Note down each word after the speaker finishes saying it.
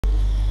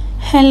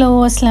Hello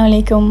അസ്സലാമു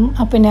അലൈക്കും.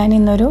 അപ്പോൾ ഞാൻ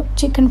ഇന്നൊരു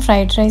ചിക്കൻ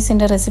ഫ്രൈഡ്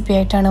റൈസിൻ്റെ റെസിപ്പി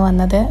ആയിട്ടാണ്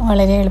വന്നത്.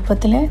 വളരെ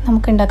എളുപ്പത്തിൽ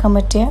നമുക്ക് ഉണ്ടാക്കാൻ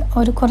പറ്റിയ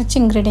കുറച്ച്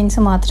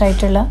ഇൻഗ്രീഡിയൻസ്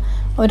മാത്രമായിട്ടുള്ള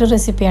ഒരു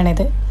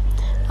റെസിപ്പിയാണിത്.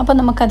 അപ്പോൾ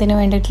നമുക്കതിന്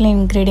വേണ്ടിയിട്ടുള്ള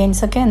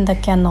ഇൻഗ്രീഡിയൻസ് ഒക്കെ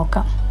എന്തൊക്കെയാണെന്ന്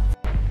നോക്കാം.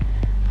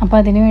 അപ്പോൾ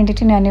അതിന്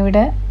വേണ്ടിയിട്ട്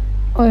ഞാനിവിടെ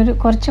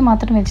കുറച്ച്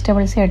മാത്രം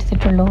വെജിറ്റബിൾസ്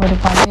എടുത്തിട്ടുള്ളൂ.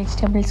 ഒരുപാട്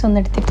വെജിറ്റബിൾസ്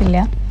ഒന്നും എടുത്തിട്ടില്ല.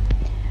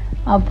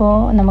 അപ്പോൾ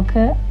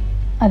നമുക്ക്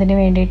അതിന്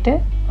വേണ്ടിയിട്ട്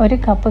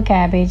 1 കപ്പ്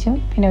ക്യാബേജും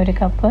പിന്നെ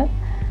 1 കപ്പ്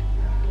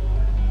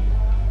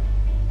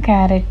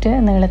ക്യാരറ്റ്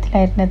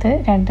നീളത്തിലരിഞ്ഞത്,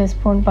 2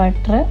 സ്പൂൺ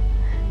ബട്ടർ,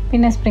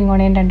 പിന്നെ സ്പ്രിംഗ്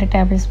ഓണിയൻ 2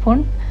 ടേബിൾ സ്പൂൺ,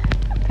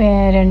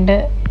 2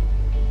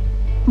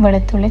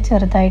 വെളുത്തുള്ളി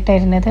ചെറുതായിട്ട്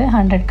അരിഞ്ഞത്,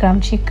 100 ഗ്രാം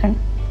ചിക്കൻ,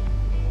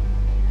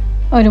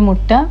 1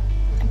 മുട്ട,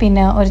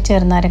 പിന്നെ 1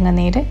 ചെറുനാരങ്ങ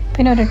നീര്,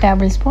 പിന്നെ 1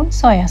 ടേബിൾ സ്പൂൺ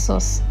സോയാ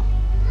സോസ്.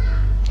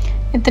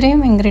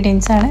 ഇത്രയും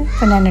ഇൻഗ്രീഡിയൻസാണ്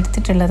ഇപ്പോൾ ഞാൻ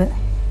എടുത്തിട്ടുള്ളത്.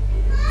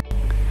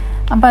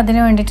 അപ്പോൾ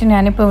അതിന് വേണ്ടിയിട്ട്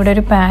ഞാനിപ്പോൾ ഇവിടെ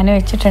ഒരു പാൻ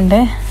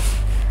വെച്ചിട്ടുണ്ട്,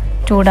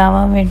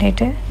 ചൂടാവാൻ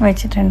വേണ്ടിയിട്ട്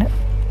വെച്ചിട്ടുണ്ട്.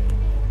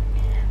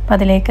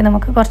 അപ്പോൾ അതിലേക്ക്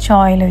നമുക്ക് കുറച്ച്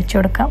ഓയിൽ ഒഴിച്ച്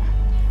കൊടുക്കാം.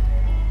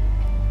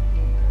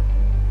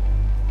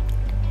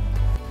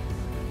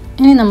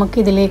 ഇനി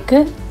നമുക്കിതിലേക്ക്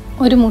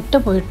 1 മുട്ട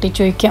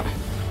പൊട്ടിച്ച് വയ്ക്കാം.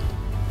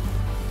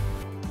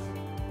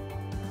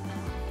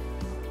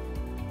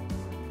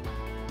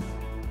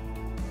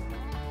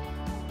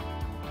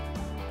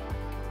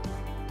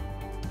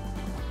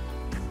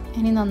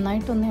 ഇനി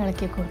നന്നായിട്ടൊന്ന്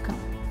ഇളക്കി കൊടുക്കാം.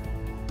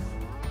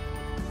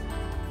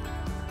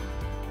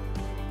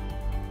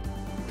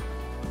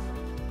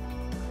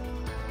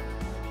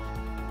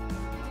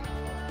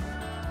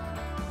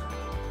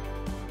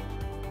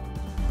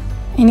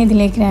 ഇനി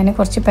ഇതിലേക്ക് ഞാൻ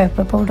കുറച്ച്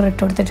പെപ്പർ പൗഡർ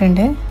ഇട്ട്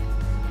കൊടുത്തിട്ടുണ്ട്,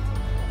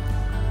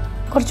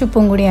 കുറച്ച്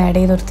ഉപ്പും കൂടി ആഡ്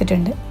ചെയ്ത്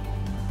കൊടുത്തിട്ടുണ്ട്.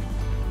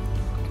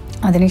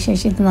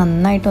 അതിനുശേഷം ഇത്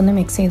നന്നായിട്ടൊന്ന്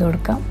മിക്സ് ചെയ്ത്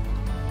കൊടുക്കാം.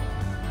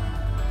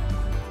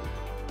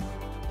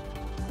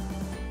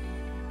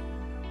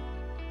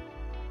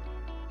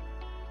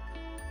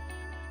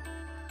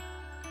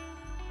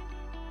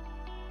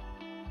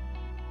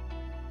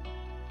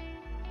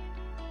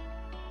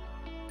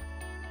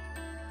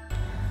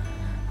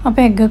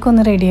 അപ്പോൾ എഗ്ഗൊക്കെ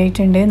ഒന്ന് റെഡി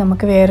ആയിട്ടുണ്ട്.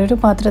 നമുക്ക് വേറൊരു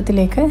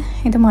പാത്രത്തിലേക്ക്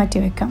ഇത് മാറ്റി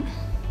വെക്കാം.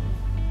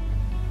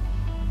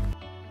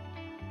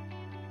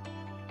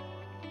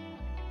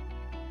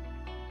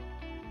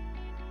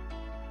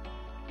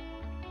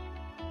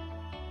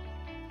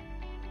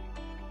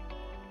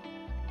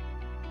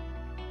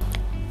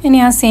 ഇനി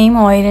ആ സെയിം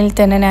ഓയിലിൽ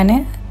തന്നെ ഞാൻ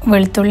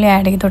വെളുത്തുള്ളി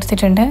ആഡ് ചെയ്ത്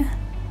കൊടുത്തിട്ടുണ്ട്.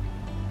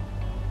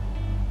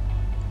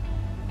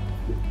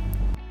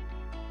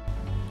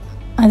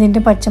 അതിൻ്റെ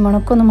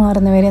പച്ചമണക്കൊന്ന്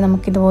മാറുന്നവരെ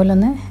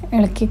നമുക്കിതുപോലൊന്ന്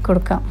ഇളക്കി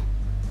കൊടുക്കാം.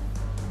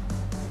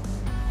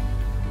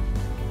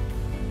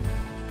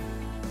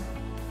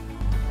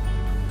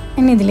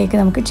 ഇനി ഇതിലേക്ക്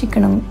നമുക്ക്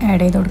ചിക്കനും ആഡ്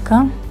ചെയ്ത്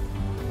കൊടുക്കാം.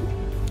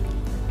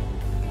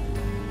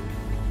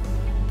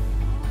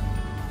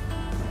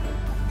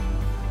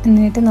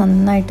 എന്നിട്ട്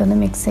നന്നായിട്ടൊന്ന്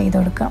മിക്സ് ചെയ്ത്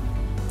കൊടുക്കാം.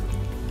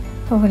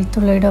 അപ്പോൾ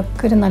വെളുത്തുള്ളിയുടെ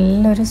ഒക്കെ ഒരു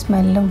നല്ലൊരു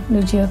സ്മെല്ലും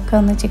രുചിയൊക്കെ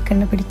ഒന്ന്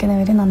ചിക്കനിന്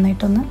പിടിക്കുന്നവരെ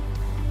നന്നായിട്ടൊന്ന്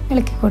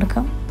ഇളക്കി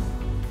കൊടുക്കാം.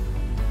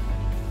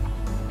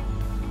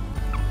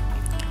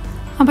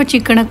 അപ്പോൾ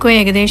ചിക്കനൊക്കെ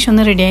ഏകദേശം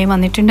ഒന്ന് റെഡിയായി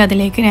വന്നിട്ടുണ്ട്.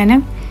 അതിലേക്ക് ഞാൻ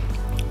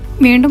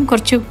വീണ്ടും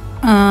കുറച്ച്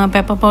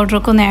പെപ്പർ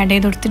പൗഡറൊക്കെ ഒന്ന് ആഡ്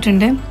ചെയ്ത്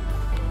കൊടുത്തിട്ടുണ്ട്,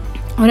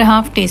 ഒരു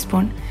 1/2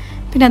 ടീസ്പൂൺ.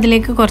 പിന്നെ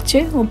അതിലേക്ക് കുറച്ച്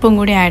ഉപ്പും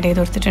കൂടി ആഡ് ചെയ്ത്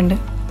കൊടുത്തിട്ടുണ്ട്.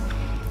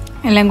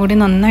 എല്ലാം കൂടി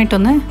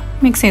നന്നായിട്ടൊന്ന്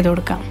മിക്സ് ചെയ്ത്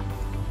കൊടുക്കാം.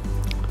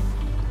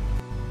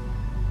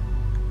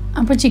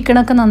 അപ്പോൾ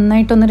ചിക്കനൊക്കെ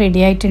നന്നായിട്ടൊന്ന്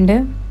റെഡി ആയിട്ടുണ്ട്.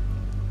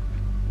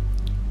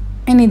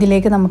 ഇനി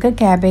ഇതിലേക്ക് നമുക്ക്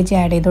ക്യാബേജ്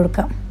ആഡ് ചെയ്ത്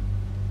കൊടുക്കാം.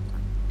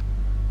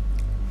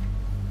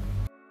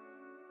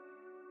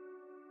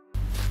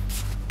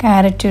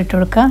 ക്യാരറ്റ് ഇട്ട്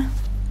കൊടുക്കുക.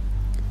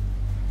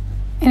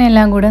 ഇനി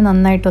എല്ലാം കൂടെ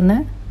നന്നായിട്ടൊന്ന്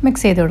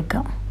മിക്സ് ചെയ്ത്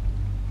കൊടുക്കാം.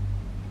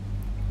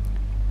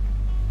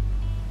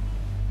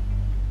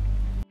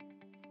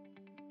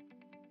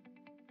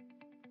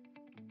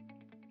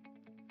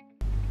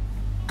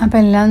 അപ്പോൾ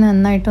എല്ലാം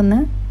നന്നായിട്ടൊന്ന്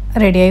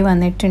റെഡിയായി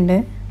വന്നിട്ടുണ്ട്.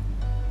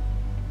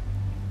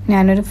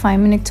 ഞാനൊരു 5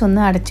 മിനിറ്റ്സ്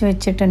ഒന്ന് അടച്ച്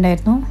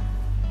വെച്ചിട്ടുണ്ടായിരുന്നു,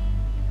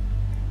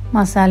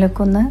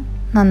 മസാലയൊക്കെ ഒന്ന്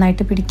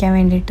നന്നായിട്ട് പിടിക്കാൻ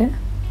വേണ്ടിയിട്ട്.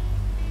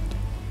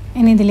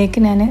 ഇനി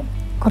ഇതിലേക്ക് ഞാൻ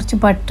കുറച്ച്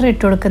ബട്ടർ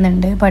ഇട്ട്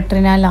കൊടുക്കുന്നുണ്ട്. ബട്ടർ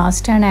ഞാൻ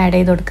ലാസ്റ്റാണ് ആഡ്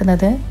ചെയ്ത്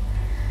കൊടുക്കുന്നത്.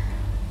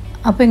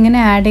 അപ്പോൾ ഇങ്ങനെ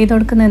ആഡ് ചെയ്ത്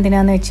കൊടുക്കുന്നത്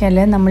എന്തിനാണെന്ന് വെച്ചാൽ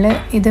നമ്മൾ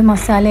ഇത്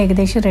മസാല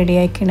ഏകദേശം റെഡി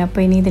ആക്കിയാണ്.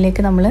 അപ്പോൾ ഇനി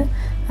ഇതിലേക്ക് നമ്മൾ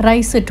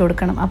റൈസ് ഇട്ട്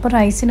കൊടുക്കണം. അപ്പോൾ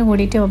റൈസിന്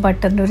കൂടിയിട്ട്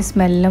ബട്ടറിൻ്റെ ഒരു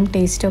സ്മെല്ലും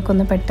ടേസ്റ്റും ഒക്കെ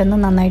ഒന്ന് പെട്ടെന്ന്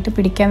നന്നായിട്ട്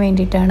പിടിക്കാൻ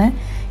വേണ്ടിയിട്ടാണ്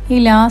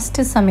ഈ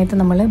ലാസ്റ്റ് സമയത്ത്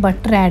നമ്മൾ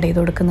ബട്ടർ ആഡ്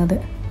ചെയ്ത് കൊടുക്കുന്നത്.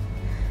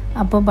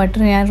 അപ്പോൾ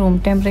ബട്ടർ ഞാൻ റൂം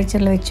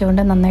ടെമ്പറേച്ചറിൽ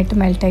വെച്ചുകൊണ്ട് നന്നായിട്ട്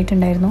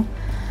മെൽറ്റായിട്ടുണ്ടായിരുന്നു.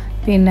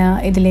 പിന്നെ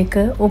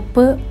ഇതിലേക്ക്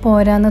ഉപ്പ്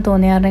പോരാന്ന്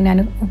തോന്നിയാറിന് ഞാൻ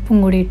ഉപ്പും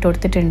കൂടി ഇട്ട്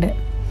കൊടുത്തിട്ടുണ്ട്.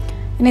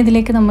 ഇനി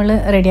ഇതിലേക്ക് നമ്മൾ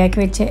റെഡിയാക്കി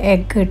വെച്ച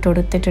എഗ്ഗ് ഇട്ട്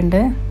കൊടുത്തിട്ടുണ്ട്.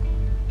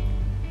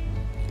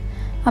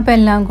 അപ്പോൾ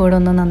എല്ലാം കൂടെ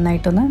ഒന്ന്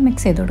നന്നായിട്ടൊന്ന്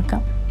മിക്സ് ചെയ്ത്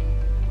കൊടുക്കാം.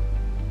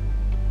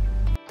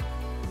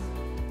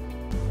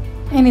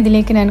 ഇനി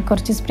ഇതിലേക്ക് ഞാൻ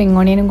കുറച്ച് സ്പ്രിംഗ്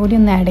ഓണിയനും കൂടി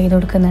ഒന്ന് ആഡ് ചെയ്ത്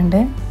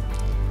കൊടുക്കുന്നുണ്ട്.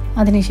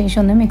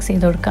 അതിനുശേഷം ഒന്ന് മിക്സ്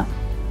ചെയ്ത് കൊടുക്കാം.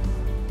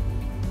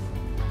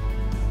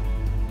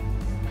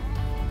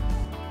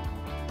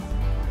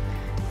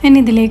 ഇനി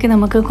ഇതിലേക്ക്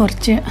നമുക്ക്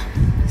കുറച്ച്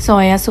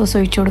സോയാ സോസ്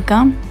ഒഴിച്ചു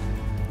കൊടുക്കാം.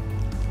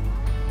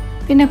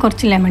 പിന്നെ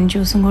കുറച്ച് ലെമൺ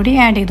ജ്യൂസും കൂടി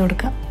ആഡ് ചെയ്ത്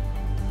കൊടുക്കാം.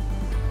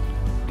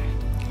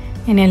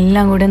 ഇനി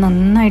എല്ലാം കൂടി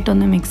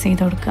നന്നായിട്ടൊന്ന് മിക്സ്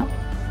ചെയ്ത് കൊടുക്കാം.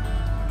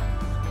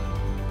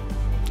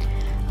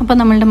 അപ്പോൾ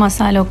നമ്മളുടെ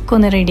മസാല ഒക്കെ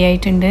ഒന്ന് റെഡി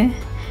ആയിട്ടുണ്ട്.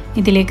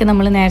 ഇതിലേക്ക്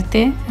നമ്മൾ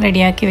നേരത്തെ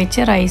റെഡിയാക്കി വെച്ച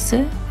റൈസ്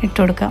ഇട്ട്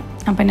കൊടുക്കാം.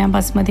 അപ്പോൾ ഞാൻ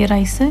ബസ്മതി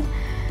റൈസ്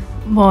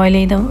ബോയിൽ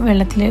ചെയ്ത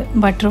വെള്ളത്തിൽ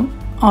ബട്ടറും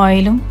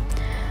ഓയിലും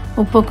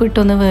ഉപ്പൊക്കെ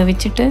ഇട്ടൊന്ന്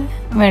വേവിച്ചിട്ട്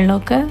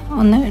വെള്ളമൊക്കെ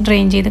ഒന്ന്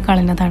ഡ്രെയിൻ ചെയ്ത്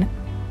കളഞ്ഞതാണ്.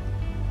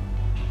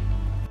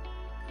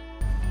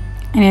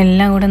 ഇനി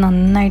എല്ലാം കൂടെ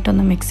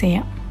നന്നായിട്ടൊന്ന് മിക്സ്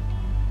ചെയ്യാം.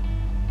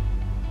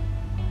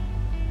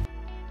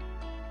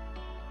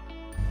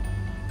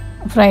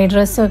 ഫ്രൈഡ്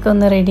റൈസൊക്കെ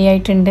ഒന്ന് റെഡി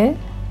ആയിട്ടുണ്ട്.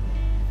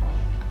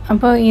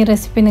 അപ്പോൾ ഈ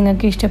റെസിപ്പി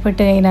നിങ്ങൾക്ക് ഇഷ്ടപ്പെട്ട്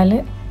കഴിഞ്ഞാൽ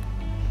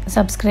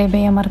സബ്സ്ക്രൈബ്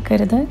ചെയ്യാൻ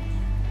മറക്കരുത്,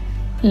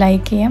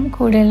 ലൈക്ക് ചെയ്യാം,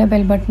 കൂടെയുള്ള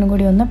ബെൽ ബട്ടൺ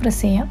കൂടി ഒന്ന്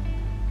പ്രസ് ചെയ്യാം.